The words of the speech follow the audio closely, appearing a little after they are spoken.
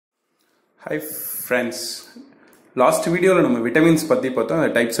Hi friends, last video la நம்ம vitamins பத்தி பார்த்தோம்,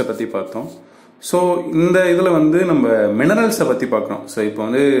 அந்த டைப்ஸ் பத்தி பார்த்தோம். ஸோ இந்த இதில் வந்து நம்ம மினரல்ஸை பற்றி பார்க்குறோம். ஸோ இப்போ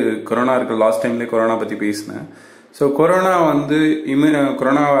வந்து கொரோனா இருக்கிற லாஸ்ட் டைம்லேயே கொரோனா பற்றி பேசினேன். ஸோ கொரோனா வந்து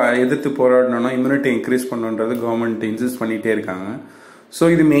கொரோனாவை எதிர்த்து போராடணும்னா இம்யூனிட்டி இன்க்ரீஸ் பண்ணுன்றது கவர்மெண்ட் இன்சிஸ்ட் பண்ணிகிட்டே இருக்காங்க.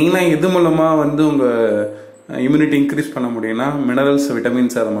 ஸோ இது மெயினாக எது மூலமாக வந்து உங்கள் இம்யூனிட்டி இன்க்ரீஸ் பண்ண முடியும்னா மினரல்ஸ்,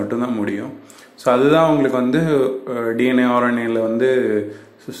 விட்டமின்ஸ் அதை மட்டும்தான் முடியும். ஸோ அதுதான் உங்களுக்கு வந்து டிஎன்ஏ ஆர்என்ஏல வந்து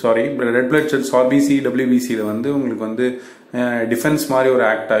ரெட் பிளட் செல்ஸ் ஆர்பிசி டபிள்யூபிசியில் வந்து உங்களுக்கு வந்து டிஃபென்ஸ் மாதிரி ஒரு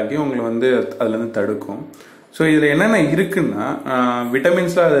ஆக்ட் ஆகி உங்களுக்கு வந்து அதுலேருந்து தடுக்கும். ஸோ இதில் என்னென்ன இருக்குன்னா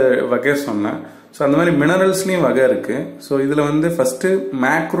விட்டமின்ஸில் அது வகை சொன்னேன். ஸோ அந்த மாதிரி மினரல்ஸ்லேயும் வகை இருக்குது. ஸோ இதில் வந்து ஃபஸ்ட்டு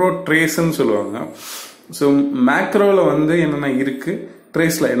மேக்ரோ ட்ரேஸ்ன்னு சொல்லுவாங்க. ஸோ மேக்ரோவில் வந்து என்னென்ன இருக்குது,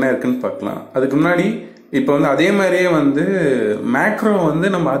 ட்ரேஸில் என்ன இருக்குன்னு பார்க்கலாம். அதுக்கு முன்னாடி இப்போ வந்து அதே மாதிரியே வந்து மேக்ரோ வந்து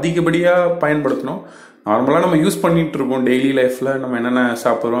நம்ம அதிகப்படியாக பயன்படுத்தணும். நார்மலாக நம்ம யூஸ் பண்ணிகிட்டு இருப்போம் டெய்லி லைஃப்பில், நம்ம என்னென்ன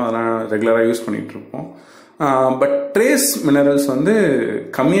சாப்பிட்றோம் அதெல்லாம் ரெகுலராக யூஸ் பண்ணிகிட்டு இருப்போம். பட் ட்ரேஸ் மினரல்ஸ் வந்து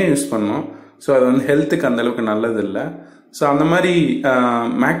கம்மியாக யூஸ் பண்ணோம். ஸோ அது வந்து ஹெல்த்துக்கு அந்தளவுக்கு நல்லது இல்லை. ஸோ அந்த மாதிரி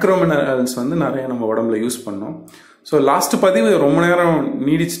மேக்ரோ மினரல்ஸ் வந்து நிறைய நம்ம உடம்புல யூஸ் பண்ணோம். ஸோ லாஸ்ட் பதிவு ரொம்ப நேரம்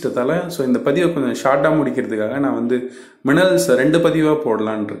நீடிச்சிட்டதால ஸோ இந்த பதிவை கொஞ்சம் ஷார்ட்டாக முடிக்கிறதுக்காக நான் வந்து மினரல்ஸ் 2 பதிவாக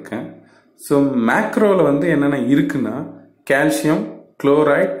போடலான் இருக்கேன். ஸோ மேக்ரோவில் வந்து என்னென்ன இருக்குன்னா calcium,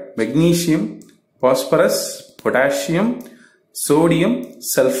 chloride, magnesium, phosphorus, potassium, sodium,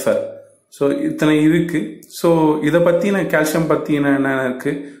 sulphur. So இத்தனை இருக்கு. ஸோ இதை பற்றின கால்சியம் பற்றி என்ன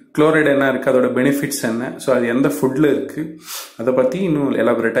இருக்கு, குளோரைடு என்ன இருக்கு, அதோட பெனிஃபிட்ஸ் என்ன, ஸோ அது எந்த ஃபுட்டில் இருக்கு, அதை பற்றி இன்னும்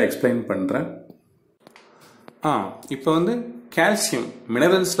எலாபரேட்டாக எக்ஸ்பிளைன் பண்ணுறேன். இப்போ வந்து கால்சியம்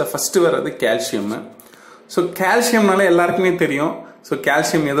மினரல்ஸில் ஃபஸ்ட்டு வர்றது கால்சியம். ஸோ கால்சியம்னால எல்லாருக்குமே தெரியும். ஸோ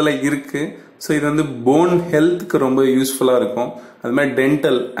கால்சியம் எதில் இருக்குது, ஸோ இது வந்து போன் ஹெல்த்துக்கு ரொம்ப யூஸ்ஃபுல்லாக இருக்கும். அது மாதிரி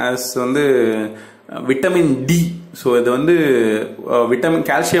டென்டல் ஆஸ் வந்து விட்டமின் டி. ஸோ இது வந்து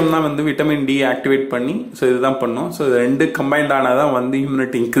கால்சியம் தான் வந்து விட்டமின் டி ஆக்டிவேட் பண்ணி ஸோ இதுதான் பண்ணும். ஸோ இது 2 கம்பைன்ட் ஆனால் தான் வந்து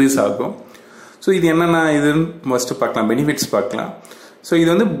இம்யூனிட்டி இன்க்ரீஸ் ஆகும். ஸோ இது என்னென்ன இதுன்னு ஃபஸ்ட்டு பார்க்கலாம், பெனிஃபிட்ஸ் பார்க்கலாம். ஸோ இது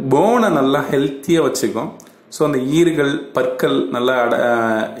வந்து போனை நல்லா ஹெல்த்தியாக வச்சுக்கும். ஸோ அந்த ஈறுகள், பற்கள்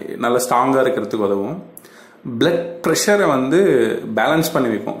நல்லா ஸ்ட்ராங்காக இருக்கிறதுக்கு உதவும். பிளட் ப்ரெஷரை வந்து பேலன்ஸ் பண்ணி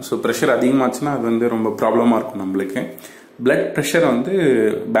வைக்கும். ஸோ ப்ரெஷர் அதிகமாச்சுன்னா அது வந்து ரொம்ப ப்ராப்ளமாக இருக்கும் நம்மளுக்கு. பிளட் ப்ரெஷரை வந்து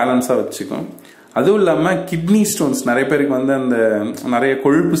பேலன்ஸாக வச்சுக்கும். அதுவும் இல்லாமல் கிட்னி ஸ்டோன்ஸ் நிறைய பேருக்கு வந்து அந்த நிறைய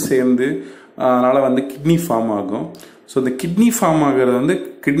கொழுப்பு சேர்ந்து அதனால் வந்து கிட்னி ஃபார்ம் ஆகும். ஸோ இந்த கிட்னி ஃபார்ம் ஆகிறது வந்து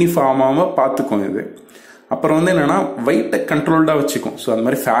கிட்னி ஃபார்ம் ஆகாமல் பார்த்துக்கும் இது. அப்புறம் வந்து என்னென்னா வெயிட்டை கண்ட்ரோல்டாக வச்சுக்கும். ஸோ அந்த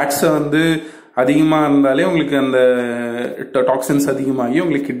மாதிரி ஃபேட்ஸை வந்து அதிகமாக இருந்தாலே உங்களுக்கு அந்த டாக்ஸின்ஸ் அதிகமாகி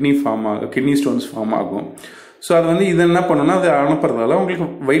உங்களுக்கு கிட்னி ஸ்டோன்ஸ் ஃபார்ம் ஆகும். ஸோ அது வந்து இது என்ன பண்ணுன்னா அது அனுப்புறதால உங்களுக்கு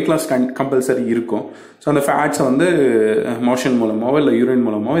வெயிட் லாஸ் கம்பல்சரி இருக்கும். ஸோ அந்த ஃபேட்ஸை வந்து மோஷன் மூலமாவோ இல்லை யூரின்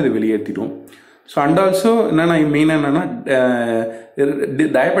மூலமாவோ இது வெளியேற்றிடும். ஸோ அண்ட் ஆல்சோ என்னென்னா மெயினாக என்னென்னா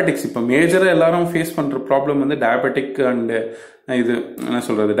டயபெட்டிக்ஸ். இப்போ மேஜராக எல்லாரும் ஃபேஸ் பண்ணுற ப்ராப்ளம் வந்து டயபெட்டிக் அண்டு இது என்ன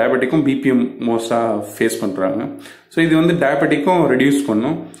சொல்கிறது, டயபெட்டிக்கும் பிபிஎம் மோஸ்டாக ஃபேஸ் பண்ணுறாங்க. ஸோ இது வந்து டயபெட்டிக்கும் ரெடியூஸ்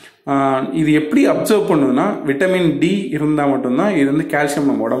பண்ணும். இது எப்படி அப்சர்வ் பண்ணுன்னா விட்டமின் டி இருந்தால் மட்டும்தான் இது வந்து கால்சியம்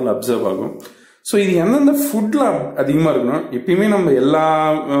நம்ம உடம்புல அப்சர்வ் ஆகும். ஸோ இது எந்தெந்த ஃபுட்டில் அதிகமாக இருக்கணும், எப்பயுமே நம்ம எல்லா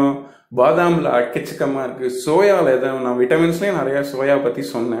பாதாமில் எக்கச்சக்கமாக இருக்குது, சோயாவில் எதாவது நான் விட்டமின்ஸ்லேயும் நிறையா சோயா பற்றி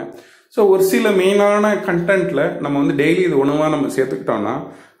சொன்னேன். ஸோ ஒரு சில மெயினான கண்டென்ட்டில் நம்ம வந்து டெய்லி இது உணவாக நம்ம சேர்த்துக்கிட்டோம்னா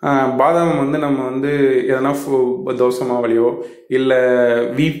பாதாம் வந்து நம்ம வந்து எதனா தோசை மாவுலையோ இல்லை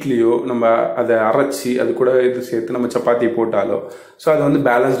வீட்லேயோ நம்ம அதை அரைச்சி அது கூட இது சேர்த்து நம்ம சப்பாத்தி போட்டாலோ ஸோ அது வந்து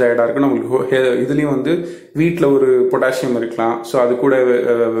பேலன்ஸ் டயட்டாக இருக்கும். நம்மளுக்கு இதுலேயும் வந்து வீட்டில் ஒரு பொட்டாசியம் இருக்கலாம். ஸோ அது கூட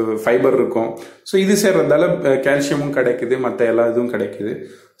ஃபைபர் இருக்கும். ஸோ இது சேர்றதால கால்சியமும் கிடைக்குது, மற்ற எல்லா இதுவும் கிடைக்குது.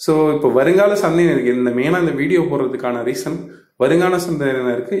 ஸோ இப்போ வருங்கால சந்ததியினருக்கு இந்த மெயினாக இந்த வீடியோ போடுறதுக்கான ரீசன் வருங்கால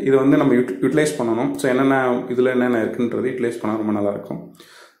சந்ததியினருக்கு இதை வந்து நம்ம யூட்டிலைஸ் பண்ணணும். ஸோ என்னென்ன இதில் என்னென்ன இருக்குன்றது யூட்டிலைஸ் பண்ணால் ரொம்ப நல்லாயிருக்கும்.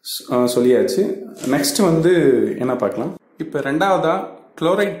 சொல்லியாச்சு. நெக்ஸ்ட் வந்து என்ன பார்க்கலாம், இப்போ 2வதா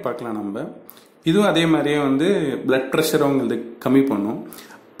குளோரைட் பார்க்கலாம். நம்ம இதுவும் அதே மாதிரியே வந்து பிளட் ப்ரெஷரை உங்களுக்கு கம்மி பண்ணும்.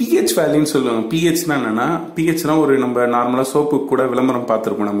 பிஹெச் வேல்யூன்னு சொல்லுவாங்க. பிஹெச்னா என்னன்னா, பிஹெச்னா ஒரு நம்ம நார்மலாக சோப்புக்கு கூட விளம்பரம்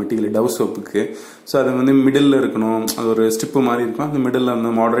பார்த்துருப்போம் நம்ம டிவியில், டவ் சோப்புக்கு. ஸோ அது வந்து மிடில் இருக்கணும், அது ஒரு ஸ்டிப்பு மாதிரி இருக்கும், அந்த மிடில்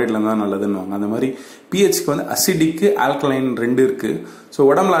வந்து மாடரேட்டில் இருந்தால் நல்லதுன்னுவாங்க. அந்த மாதிரி பிஹெச்க்கு வந்து அசிடிக்கு ஆல்கலைன் 2 இருக்குது. ஸோ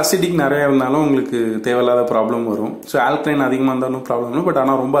உடம்புல அசிடிக் நிறையா இருந்தாலும் உங்களுக்கு தேவையில்லாத ப்ராப்ளம் வரும். ஸோ ஆல்கலைன் அதிகமாக இருந்தாலும் ப்ராப்ளம் இல்லை, பட்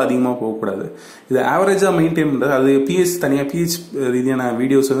ஆனால் ரொம்ப அதிகமாக போகக்கூடாது. இது ஆவரேஜாக மெயின்டைன் பண்ணுறது. அது பிஹெச் தனியாக பிஹெச் ரீதியான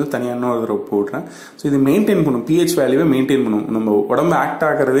வீடியோஸ் வந்து தனியாக இன்னொரு தடவை போடுறேன். ஸோ இது மெயின்டைன் பண்ணும், பிஹெச் வேல்யூவை மெயின்டைன் பண்ணும். நம்ம உடம்பு ஆக்ட்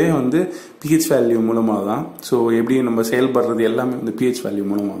ஆகிறதே வந்து பிஹெச் வேல்யூ மூலமாக தான். ஸோ எப்படி நம்ம செயல்படுறது எல்லாமே வந்து பிஹெச் வேல்யூ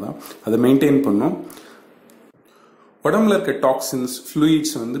மூலமாக தான் அதை மெயின்டைன் பண்ணும். உடம்புல இருக்க டாக்ஸின்ஸ்,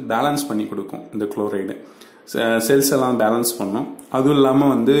 ஃப்ளூயிட்ஸ் வந்து பேலன்ஸ் பண்ணி கொடுக்கும் இந்த குளோரைடு. செல்ஸ் எல்லாம் பேலன்ஸ் பண்ணும். அதுவும்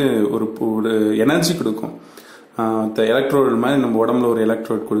இல்லாமல் வந்து ஒரு எனர்ஜி கொடுக்கும். எலக்ட்ரோடு மாதிரி நம்ம உடம்புல ஒரு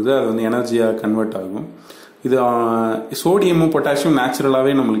எலக்ட்ரோட் கொடுத்து அது வந்து எனர்ஜியாக கன்வெர்ட் ஆகும். இது சோடியமும் பொட்டாசியம்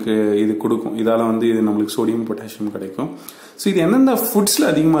நேச்சுரலாகவே நம்மளுக்கு இது கொடுக்கும். இதால் வந்து இது நம்மளுக்கு சோடியம் பொட்டாசியம் கிடைக்கும். ஸோ இது எந்தெந்த ஃபுட்ஸில்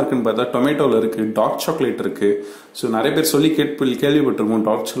அதிகமாக இருக்குன்னு பார்த்தா டொமேட்டோவில் இருக்குது, டார்க் சாக்லேட் இருக்குது. ஸோ நிறைய பேர் சொல்லி கேள்விப்பட்டிருக்கோம்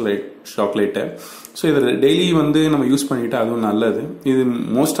டார்க் சாக்லேட்டை. ஸோ இதை டெய்லி வந்து நம்ம யூஸ் பண்ணிட்டு அதுவும் நல்லது. இது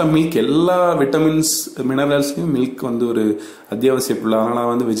மோஸ்ட்டாக மில்க், எல்லா விட்டமின்ஸ் மினரல்ஸ்லையும் மில்க் வந்து ஒரு அத்தியாவசிய பொருள்.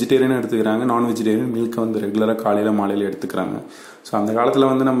 அதனால் வந்து வெஜிடேரியனும் எடுத்துக்கிறாங்க, நான் வெஜிடேரியன் மில்க்கை வந்து ரெகுலராக காலையில் மாலையில் எடுத்துக்கிறாங்க. ஸோ அந்த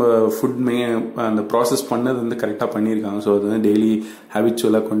காலத்தில் வந்து நம்ம ஃபுட்மே அந்த ப்ராசஸ் பண்ணது வந்து கரெக்டாக பண்ணியிருக்காங்க. ஸோ அது வந்து டெய்லி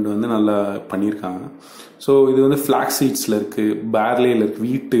ஹேபிச்சுவலாக கொண்டு வந்து நல்லா பண்ணியிருக்காங்க. ஸோ இது வந்து ஃப்ளாக்ஸ் சீட்ஸில் இருக்குது, பேர்லேயில்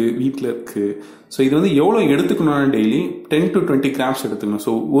இருக்குது, வீட்டில் இருக்குது. ஸோ இது வந்து எவ்வளோ எடுத்துக்கணும்னா டெய்லி 10 to 20 கிராம்ஸ் எடுத்துக்கணும்.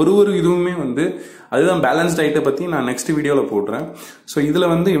 ஸோ ஒரு இதுவுமே வந்து அதுதான் பேலன்ஸ்ட் டயட்டை பற்றி நான் நெக்ஸ்ட் வீடியோவில் போடுறேன். ஸோ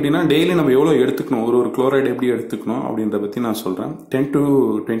இதில் வந்து எப்படின்னா டெய்லி நம்ம எவ்வளோ எடுத்துக்கணும், ஒரு குளோரைடு எப்படி எடுத்துக்கணும் அப்படின்றத பற்றி நான் சொல்கிறேன். 10 to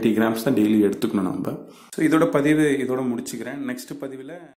 20 கிராம்ஸ் தான் டெய்லி எடுத்துக்கணும் நம்ம. ஸோ இதோட பதிவு இதோட முடிச்சுக்கிறேன். நெக்ஸ்ட் பதிவில்